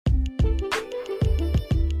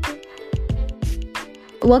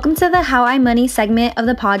Welcome to the How I Money segment of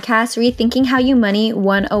the podcast, Rethinking How You Money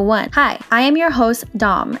 101. Hi, I am your host,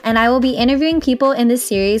 Dom, and I will be interviewing people in this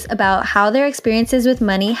series about how their experiences with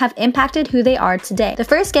money have impacted who they are today. The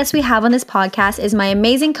first guest we have on this podcast is my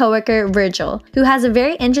amazing coworker, Virgil, who has a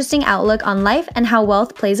very interesting outlook on life and how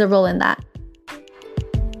wealth plays a role in that.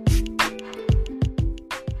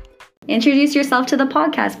 Introduce yourself to the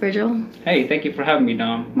podcast, Virgil. Hey, thank you for having me,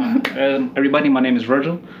 Dom. Everybody, my name is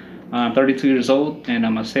Virgil. I'm 32 years old, and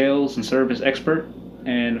I'm a sales and service expert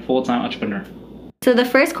and a full-time entrepreneur. So the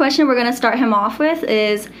first question we're going to start him off with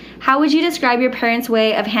is, how would you describe your parents'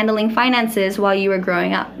 way of handling finances while you were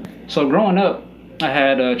growing up? So growing up, I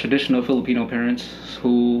had traditional Filipino parents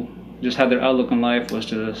who just had their outlook on life was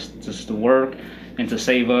just to work and to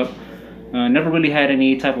save up. Never really had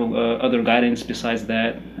any type of other guidance besides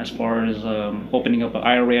that, as far as opening up an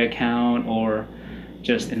IRA account or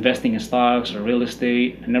just investing in stocks or real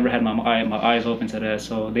estate. I never had my eyes open to that.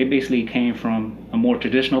 So they basically came from a more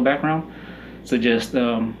traditional background. So just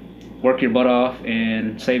work your butt off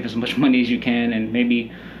and save as much money as you can, and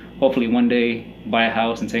maybe hopefully one day buy a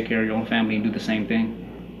house and take care of your own family and do the same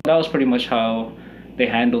thing. That was pretty much how they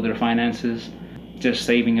handled their finances, just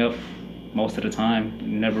saving up most of the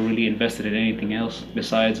time. Never really invested in anything else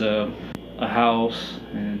besides a house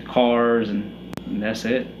and cars, and that's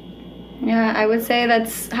it. Yeah, I would say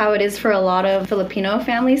that's how it is for a lot of Filipino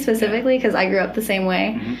families specifically, because I grew up the same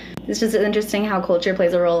way. Mm-hmm. It's just interesting how culture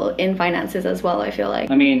plays a role in finances as well, I feel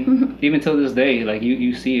like. I mean, even till this day, like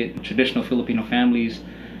you see it in traditional Filipino families,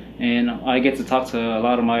 and I get to talk to a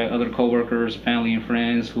lot of my other coworkers, family and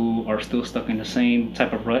friends who are still stuck in the same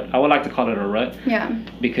type of rut. I would like to call it a rut. Yeah.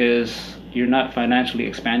 Because you're not financially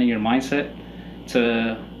expanding your mindset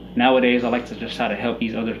to... Nowadays, I like to just try to help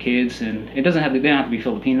these other kids, and they don't have to be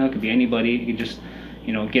Filipino. It could be anybody. You can just,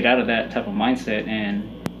 get out of that type of mindset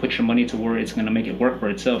and put your money to where it's going to make it work for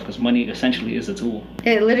itself, because money essentially is a tool.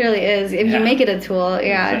 It literally is. If you make it a tool,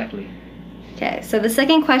 yeah. Exactly. Okay, so the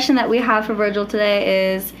second question that we have for Virgil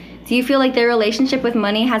today is, do you feel like their relationship with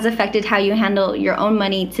money has affected how you handle your own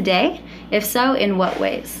money today? If so, in what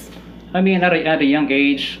ways? I mean, at a young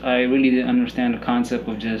age, I really didn't understand the concept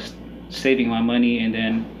of just saving my money and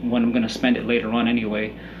then when I'm going to spend it later on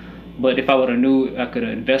anyway. But if I would have knew I could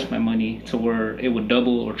invest my money to where it would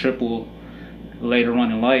double or triple later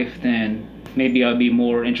on in life, then maybe I'd be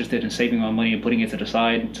more interested in saving my money and putting it to the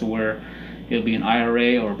side to where it'll be an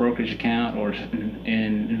IRA or a brokerage account, or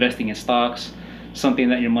in investing in stocks, something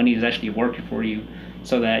that your money is actually working for you,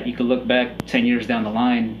 so that you could look back 10 years down the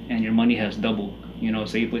line and your money has doubled.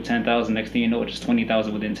 So you put 10,000, next thing you know, it's just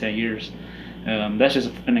 20,000 within 10 years. That's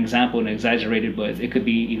just an example and exaggerated, but it could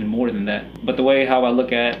be even more than that. But the way how I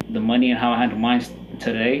look at the money and how I handle mine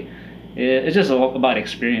today, it's just all about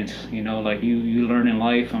experience. Like you learn in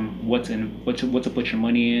life what to put your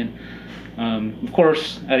money in. Of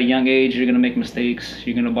course, at a young age, you're gonna make mistakes.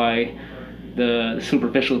 You're gonna buy the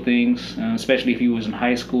superficial things, especially if you was in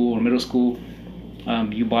high school or middle school.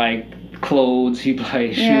 You buy clothes, you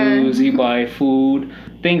buy shoes, you buy food,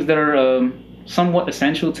 things that are somewhat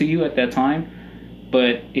essential to you at that time.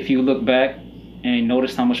 But if you look back and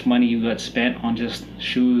notice how much money you got spent on just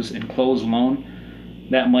shoes and clothes alone,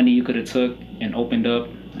 that money you could have took and opened up,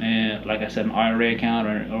 and like I said, an IRA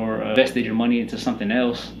account, or invested your money into something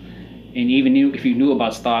else. And even if you knew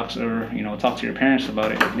about stocks, or talk to your parents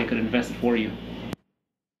about it, they could invest it for you.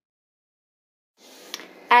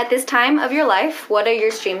 At this time of your life, what are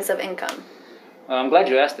your streams of income? I'm glad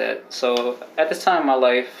you asked that. So at this time in my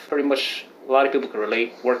life, pretty much a lot of people can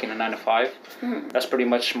relate working a 9 to 5. Mm-hmm. That's pretty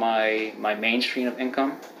much my main stream of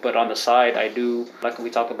income. But on the side, I do, like we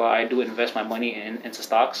talked about, I do invest my money into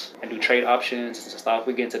stocks. I do trade options into stocks.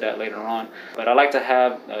 We get into that later on. But I like to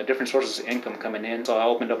have different sources of income coming in. So I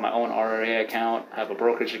opened up my own IRA account, I have a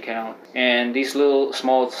brokerage account. And these little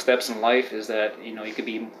small steps in life is that, you could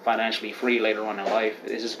be financially free later on in life.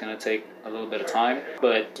 It's just going to take a little bit of time.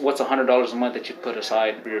 But what's $100 a month that you put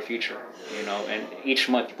aside for your future? And each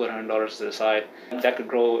month you put $100 to the side. That could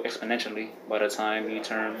grow exponentially by the time you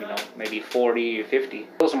turn, maybe 40 or 50.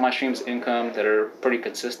 Those are my streams of income that are pretty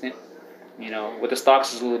consistent. With the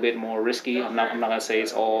stocks, it's a little bit more risky. I'm not gonna say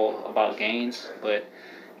it's all about gains, but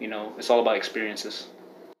it's all about experiences.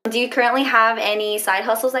 Do you currently have any side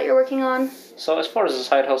hustles that you're working on? So as far as a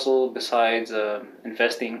side hustle, besides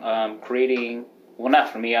investing, creating... Well, not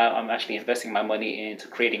for me. I'm actually investing my money into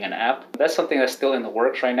creating an app. That's something that's still in the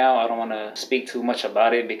works right now. I don't want to speak too much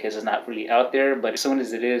about it because it's not really out there. But as soon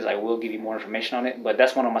as it is, I will give you more information on it. But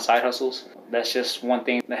that's one of my side hustles. That's just one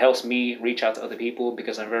thing that helps me reach out to other people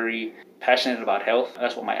because I'm very passionate about health.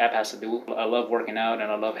 That's what my app has to do. I love working out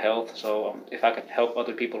and I love health. So if I could help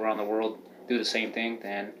other people around the world do the same thing,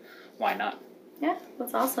 then why not? Yeah,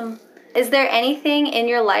 that's awesome. Is there anything in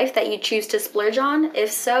your life that you choose to splurge on?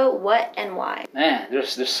 If so, what and why? Man,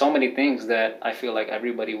 there's so many things that I feel like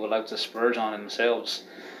everybody would like to splurge on themselves.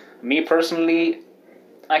 Me personally,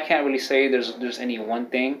 I can't really say there's any one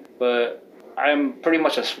thing, but I'm pretty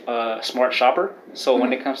much a smart shopper. So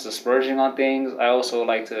when it comes to splurging on things, I also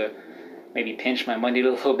like to maybe pinch my money a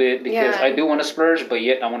little bit because I do want to splurge, but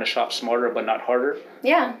yet I want to shop smarter but not harder.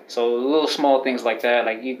 Yeah. So little small things like that,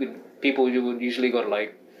 like people would usually go to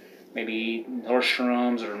like maybe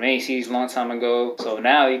Nordstrom's or Macy's a long time ago. So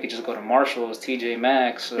now you could just go to Marshall's, TJ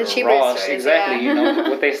Maxx, or the cheaper Ross. stores, exactly. Yeah. You know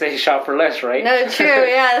what they say, shop for less, right? No, true.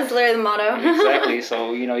 Yeah, that's literally the motto. Exactly.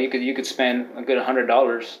 So you could spend a good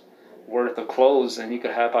 $100 worth of clothes, and you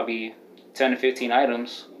could have probably 10 to 15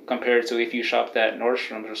 items compared to if you shopped at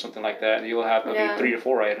Nordstrom's or something like that. You'll have maybe 3 to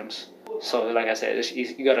 4 items. So like I said,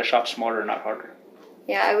 you got to shop smarter, not harder.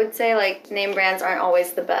 Yeah, I would say like name brands aren't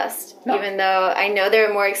always the best. No. Even though I know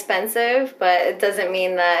they're more expensive, but it doesn't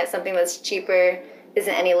mean that something that's cheaper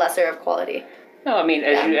isn't any lesser of quality. No, I mean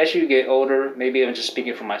as you get older, maybe I'm just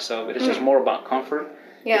speaking for myself, but it's just more about comfort.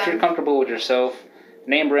 Yeah. If you're comfortable with yourself,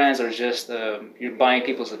 name brands are just you're buying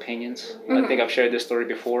people's opinions. I think I've shared this story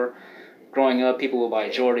before. Growing up, people will buy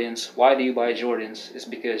Jordans. Why do you buy Jordans? It's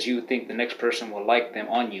because you think the next person will like them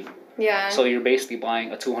on you. Yeah. So you're basically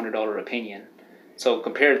buying a $200 opinion. So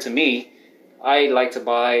compared to me, I like to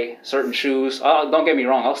buy certain shoes. Don't get me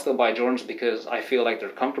wrong, I'll still buy Jordans because I feel like they're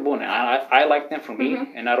comfortable and I like them for me,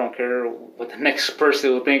 and I don't care what the next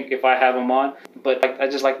person will think if I have them on. But I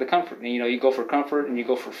just like the comfort. And, you go for comfort and you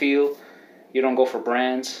go for feel. You don't go for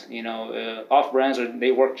brands. Off brands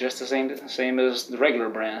they work just the same as the regular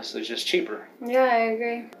brands. They're just cheaper. Yeah, I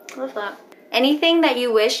agree. Love that. Anything that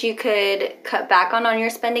you wish you could cut back on your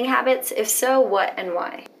spending habits? If so, what and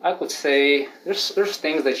why? I would say there's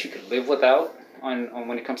things that you could live without on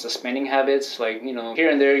when it comes to spending habits. Like, here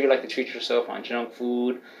and there you like to treat yourself on junk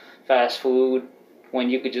food, fast food, when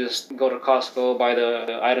you could just go to Costco, buy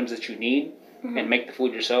the items that you need and make the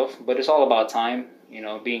food yourself. But it's all about time,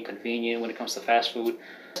 being convenient when it comes to fast food.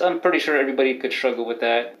 So I'm pretty sure everybody could struggle with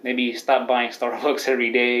that. Maybe stop buying Starbucks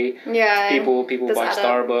every day. Yeah. People buy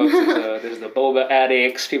Starbucks. There's the boba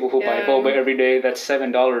addicts. People who buy boba every day. That's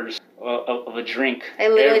 $7 of a drink. I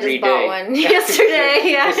literally just bought one yesterday.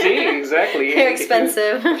 Yeah. See, exactly. They're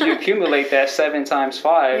expensive. If you accumulate that 7 times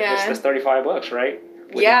 5, that's $35,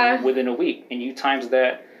 right? Within a week, and you times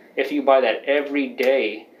that. If you buy that every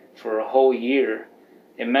day for a whole year.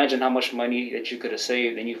 Imagine how much money that you could have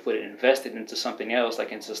saved and you could have invested into something else,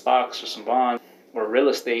 like into stocks or some bonds or real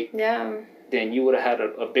estate. Yeah. Then you would have had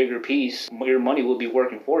a bigger piece. Your money will be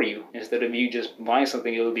working for you. Instead of you just buying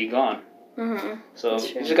something, it will be gone. So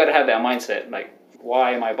you just got to have that mindset. Like,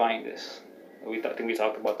 why am I buying this? I think we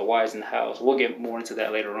talked about the whys and the hows. We'll get more into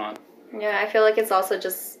that later on. Yeah, I feel like it's also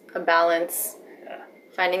just a balance.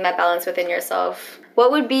 Finding that balance within yourself.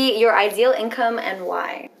 What would be your ideal income and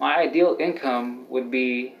why? My ideal income would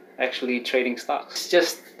be actually trading stocks. It's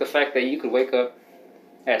just the fact that you could wake up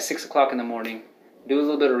at 6 o'clock in the morning, do a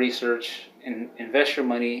little bit of research, and invest your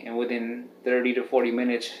money, and within 30 to 40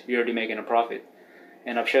 minutes, you're already making a profit.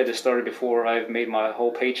 And I've shared this story before. I've made my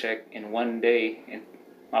whole paycheck in one day, and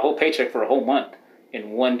my whole paycheck for a whole month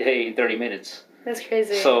in one day in 30 minutes. That's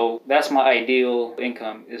crazy. So that's my ideal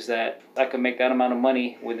income, is that I could make that amount of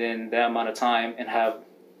money within that amount of time and have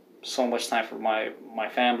so much time for my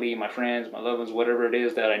family, my friends, my loved ones, whatever it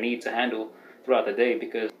is that I need to handle throughout the day.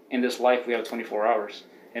 Because in this life, we have 24 hours,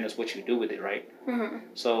 and it's what you do with it, right?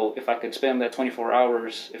 So if I could spend that 24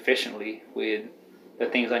 hours efficiently with the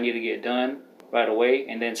things I need to get done right away,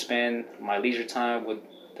 and then spend my leisure time with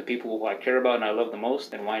the people who I care about and I love the most,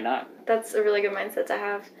 then why not? That's a really good mindset to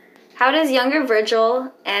have. How does younger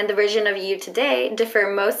Virgil and the version of you today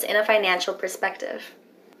differ most in a financial perspective?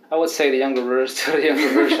 I would say the younger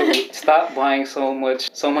Virgil, stop buying so much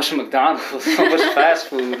McDonald's, so much fast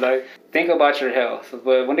food. Like, think about your health.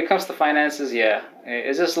 But when it comes to finances,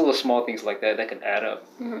 it's just little small things like that could add up.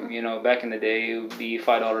 Back in the day, it would be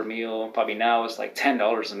 $5 meal. Probably now it's like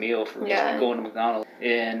 $10 a meal for just going to McDonald's.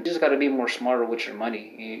 And you just got to be more smarter with your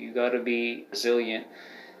money. You got to be resilient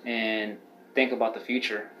and think about the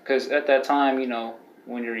future. Because at that time,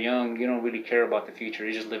 when you're young, you don't really care about the future.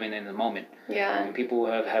 You're just living in the moment. Yeah. And people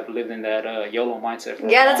have lived in that YOLO mindset for a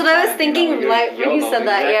long that's what time. I was thinking when you said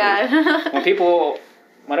that,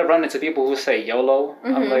 When I run into people who say YOLO,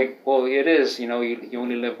 I'm like, well, it is, you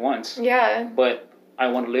only live once. Yeah. But I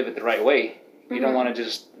want to live it the right way. You don't want to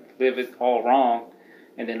just live it all wrong.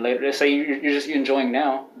 And then later, let's say you're just enjoying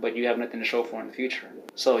now, but you have nothing to show for in the future.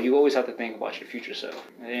 So you always have to think about your future self.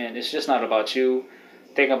 And it's just not about you.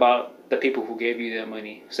 think about the people who gave you that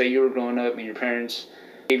money. Say you were growing up and your parents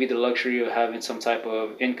gave you the luxury of having some type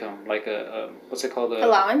of income, like a what's it called?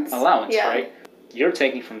 Allowance. Allowance, Yeah. right? You're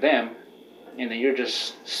taking from them, and then you're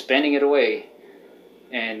just spending it away,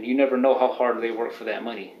 and you never know how hard they work for that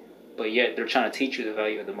money, but yet they're trying to teach you the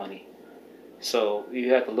value of the money. So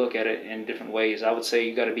you have to look at it in different ways. I would say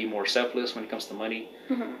you got to be more selfless when it comes to money.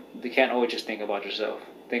 You can't always just think about yourself.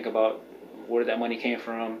 Think about where that money came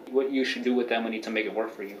from, what you should do with that money to make it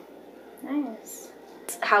work for you. Nice.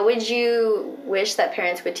 How would you wish that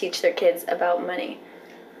parents would teach their kids about money?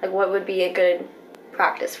 Like, what would be a good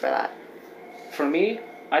practice for that? For me,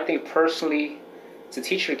 I think personally, to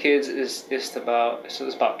teach your kids is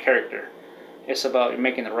about character. It's about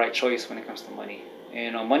making the right choice when it comes to money.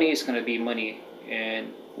 And money is going to be money,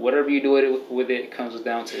 and whatever you do with it comes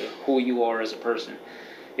down to who you are as a person.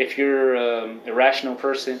 If you're an irrational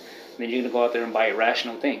person, then you're going to go out there and buy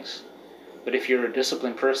irrational things. But if you're a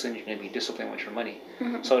disciplined person, you're going to be disciplined with your money.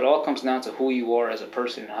 So it all comes down to who you are as a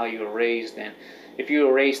person, how you were raised. And if you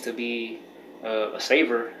were raised to be a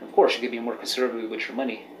saver, of course, you could be more conservative with your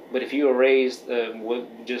money. But if you were raised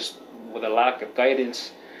with a lack of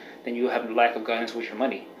guidance, then you have a lack of guidance with your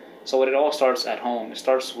money. So it all starts at home. It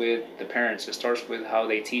starts with the parents. It starts with how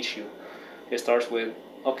they teach you. It starts with,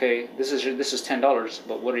 okay, this is $10,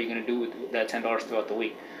 but what are you going to do with that $10 throughout the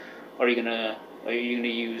week? Are you gonna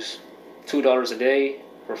use $2 a day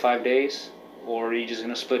for 5 days, or are you just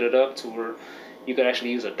gonna split it up to where you could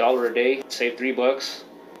actually use $1 a day, save $3?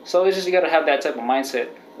 So it's just, you gotta have that type of mindset.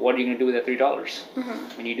 What are you gonna do with that $3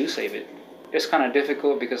 when you do save it? It's kind of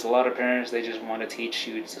difficult because a lot of parents, they just want to teach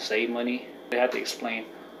you to save money. They have to explain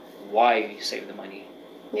why you save the money.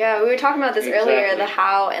 Yeah, we were talking about this earlier, the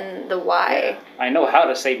how and the why. Yeah. I know how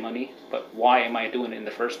to save money, but why am I doing it in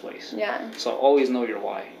the first place? Yeah. So always know your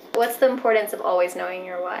why. What's the importance of always knowing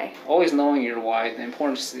your why? Always knowing your why. The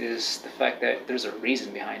importance is the fact that there's a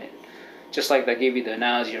reason behind it. Just like I gave you the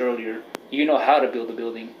analogy earlier, you know how to build a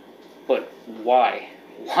building, but why?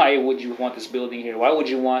 Why would you want this building here? Why would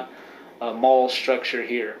you want a mall structure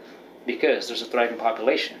here? Because there's a thriving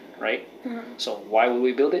population, right? So why would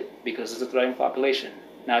we build it? Because there's a thriving population.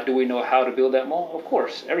 Now, do we know how to build that mall? Of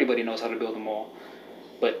course, everybody knows how to build a mall.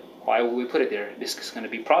 But why would we put it there? This is going to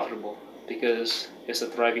be profitable because it's a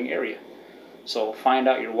thriving area. So find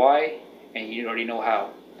out your why, and you already know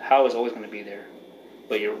how. How is always going to be there.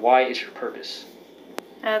 But your why is your purpose.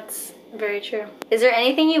 That's very true. Is there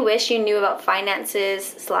anything you wish you knew about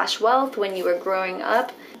finances/wealth when you were growing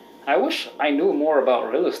up? I wish I knew more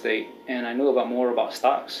about real estate, and I knew more about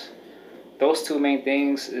stocks. Those two main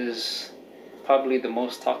things is probably the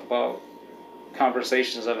most talked about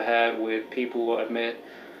conversations I've had with people I've met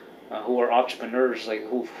who are entrepreneurs, like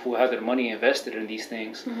who have their money invested in these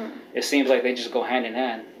things. It seems like they just go hand in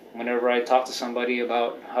hand. Whenever I talk to somebody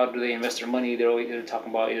about how do they invest their money, they're either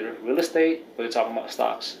talking about either real estate or they're talking about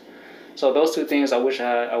stocks. So those two things I wish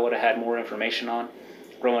I would have had more information on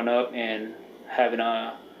growing up, and having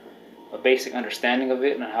a basic understanding of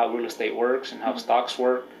it and how real estate works and how stocks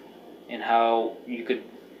work and how you could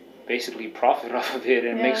basically profit off of it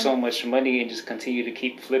and make so much money and just continue to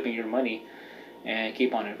keep flipping your money and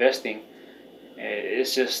keep on investing.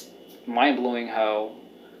 It's just mind-blowing how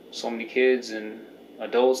so many kids and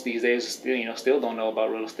adults these days still don't know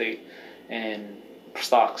about real estate and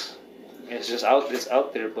stocks. It's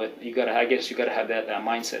out there, but I guess you gotta have that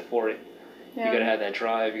mindset for it. You gotta have that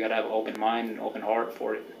drive. You gotta have an open mind and open heart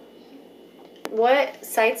for it. What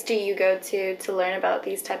sites do you go to learn about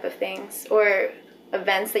these type of things, or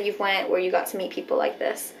events that you've went where you got to meet people like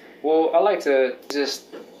this? Well, I like to just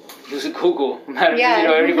use Google.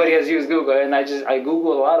 Everybody has used Google, and I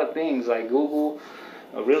Google a lot of things. I Google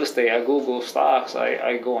real estate. I Google stocks.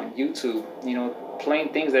 I go on YouTube.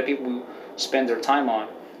 Plain things that people spend their time on.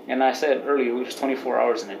 And I said earlier, it was 24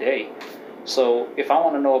 hours in a day. So if I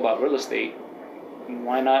want to know about real estate,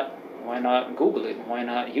 why not Google it? Why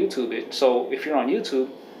not YouTube it? So if you're on YouTube,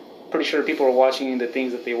 pretty sure people are watching the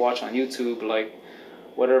things that they watch on YouTube, like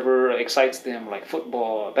whatever excites them, like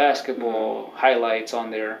football, basketball, highlights on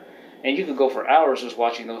there. And you could go for hours just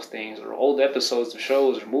watching those things, or old episodes of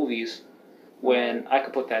shows or movies, when I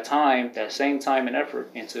could put that same time and effort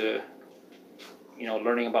into,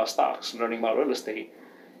 learning about stocks, learning about real estate,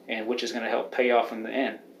 and which is going to help pay off in the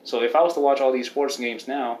end. So if I was to watch all these sports games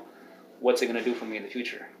now, what's it going to do for me in the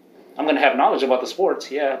future? I'm going to have knowledge about the sports,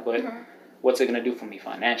 but what's it going to do for me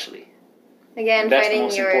financially? Again, that's finding the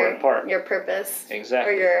most important part. Your purpose.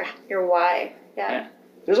 Exactly. Or your why. Yeah.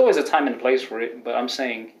 There's always a time and place for it, but I'm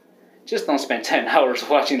saying just don't spend 10 hours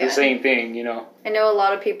watching the same thing, I know a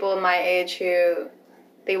lot of people my age who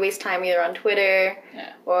they waste time either on Twitter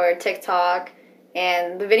or TikTok,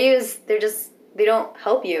 And the videos, they don't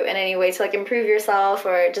help you in any way to like improve yourself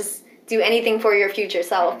or just do anything for your future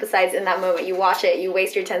self. Besides in that moment you watch it, you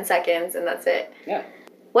waste your 10 seconds and that's it. Yeah.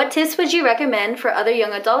 What tips would you recommend for other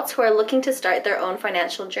young adults who are looking to start their own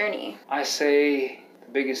financial journey? I say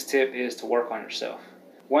the biggest tip is to work on yourself.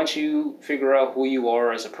 Once you figure out who you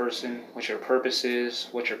are as a person, what your purpose is,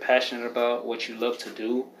 what you're passionate about, what you love to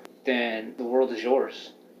do, then the world is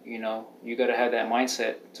yours. You know, you got to have that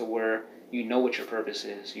mindset to where you know what your purpose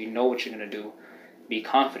is. You know what you're going to do. Be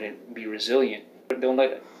confident, be resilient. Don't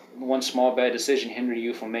let one small bad decision hinder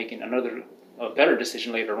you from making a better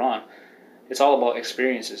decision later on. It's all about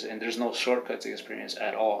experiences, and there's no shortcut to experience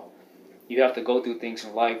at all. You have to go through things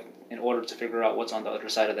in life in order to figure out what's on the other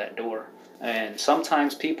side of that door. And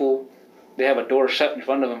sometimes people, they have a door shut in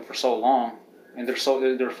front of them for so long, and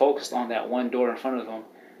they're focused on that one door in front of them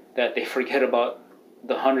that they forget about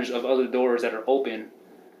the hundreds of other doors that are open,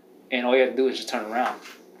 and all you have to do is just turn around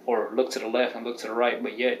or look to the left and look to the right,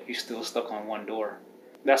 but yet you're still stuck on one door.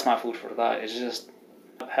 That's my food for thought. It's just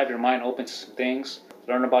have your mind open to some things,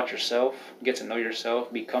 learn about yourself, get to know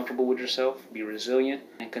yourself, be comfortable with yourself, be resilient,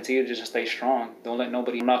 and continue to just stay strong. Don't let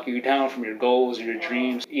nobody knock you down from your goals or your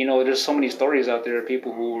dreams. You know, there's so many stories out there of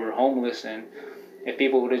people who were homeless, and if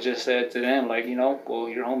people would have just said to them, like, you know, well,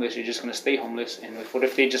 you're homeless, you're just going to stay homeless. And what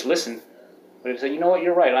if they just listened? What if they said, you know what,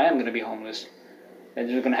 you're right, I am going to be homeless. And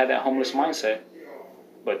they're going to have that homeless mindset.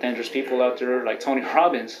 But then there's people out there like Tony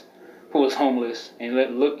Robbins, who was homeless,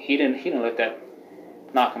 and he didn't let that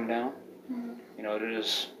knock him down. Mm-hmm. You know,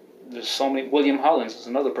 there's so many. William Hollins is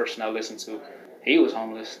another person I listen to. He was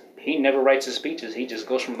homeless. He never writes his speeches. He just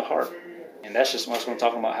goes from the heart. And that's just what I'm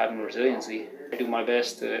talking about, having resiliency. I do my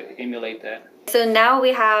best to emulate that. So now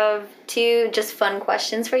we have 2 just fun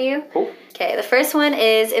questions for you. Cool. Okay, the first one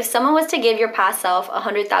is, if someone was to give your past self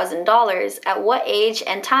 $100,000, at what age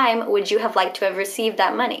and time would you have liked to have received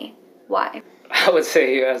that money? Why? I would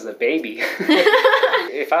say as a baby.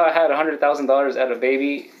 If I had $100,000 as a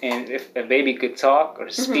baby, and if a baby could talk or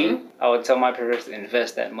speak, I would tell my parents to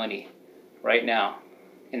invest that money right now.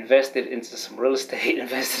 Invest it into some real estate,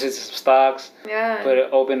 invest it into some stocks,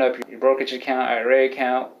 open up your brokerage account, IRA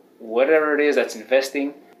account, whatever it is that's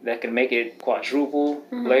investing that can make it quadruple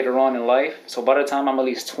later on in life. So by the time I'm at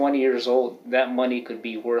least 20 years old, that money could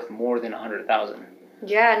be worth more than $100,000.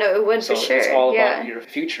 Yeah, no, it would for sure. It's all about your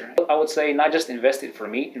future. I would say not just invest it for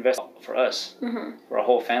me, invest for us, for our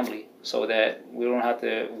whole family, so that we don't have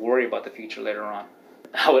to worry about the future later on.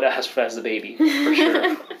 I would ask for as a baby, for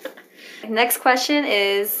sure. Next question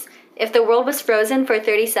is, if the world was frozen for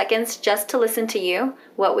 30 seconds just to listen to you,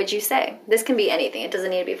 what would you say? This can be anything. It doesn't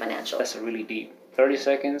need to be financial. That's a really deep. 30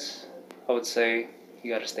 seconds, I would say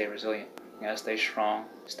you got to stay resilient. You got to stay strong.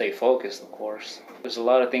 Stay focused, of course. There's a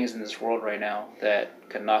lot of things in this world right now that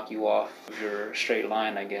can knock you off of your straight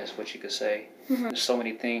line, I guess, what you could say. There's so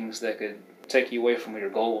many things that could take you away from your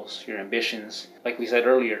goals, your ambitions. Like we said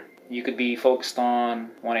earlier, you could be focused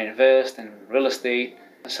on wanting to invest in real estate.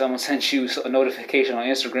 Someone sent you a notification on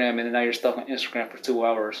Instagram, and then now you're stuck on Instagram for 2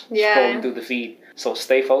 hours scrolling through the feed. So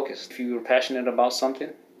stay focused. If you're passionate about something,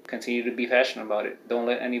 continue to be passionate about it. Don't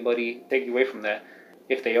let anybody take you away from that.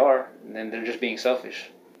 If they are, then they're just being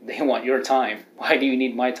selfish. They want your time. Why do you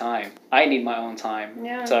need my time? I need my own time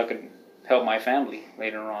so I can help my family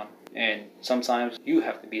later on. And sometimes you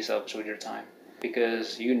have to be selfish with your time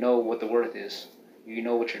because you know what the worth is. You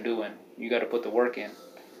know what you're doing. You got to put the work in.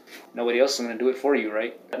 Nobody else is going to do it for you,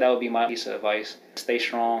 right? That would be my piece of advice. Stay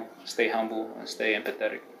strong, stay humble, and stay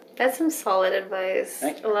empathetic. That's some solid advice.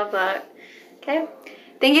 Thank you. I love that. Okay.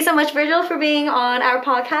 Thank you so much, Virgil, for being on our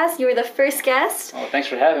podcast. You were the first guest. Oh, thanks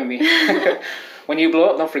for having me. When you blow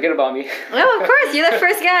up, don't forget about me. Oh, of course. You're the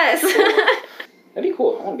first guest. That'd be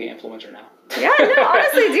cool. I want to be an influencer now. Yeah, no,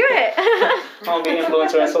 honestly, do it. I want to be an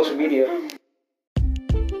influencer on social media.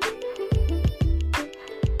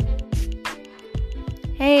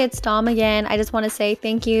 Hey, it's Dom again. I just want to say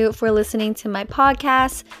thank you for listening to my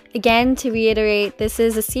podcast. Again, to reiterate, this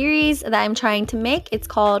is a series that I'm trying to make. It's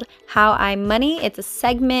called How I Money. It's a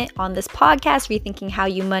segment on this podcast, Rethinking How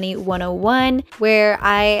You Money 101, where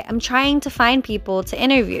I am trying to find people to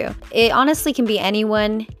interview. It honestly can be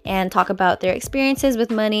anyone and talk about their experiences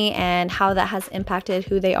with money and how that has impacted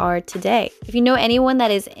who they are today. If you know anyone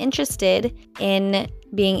that is interested in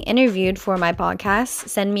being interviewed for my podcast,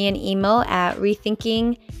 send me an email at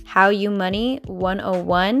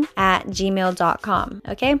rethinkinghowyoumoney101@gmail.com.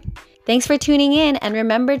 Okay? Thanks for tuning in, and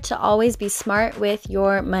remember to always be smart with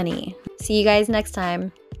your money. See you guys next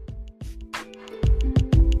time.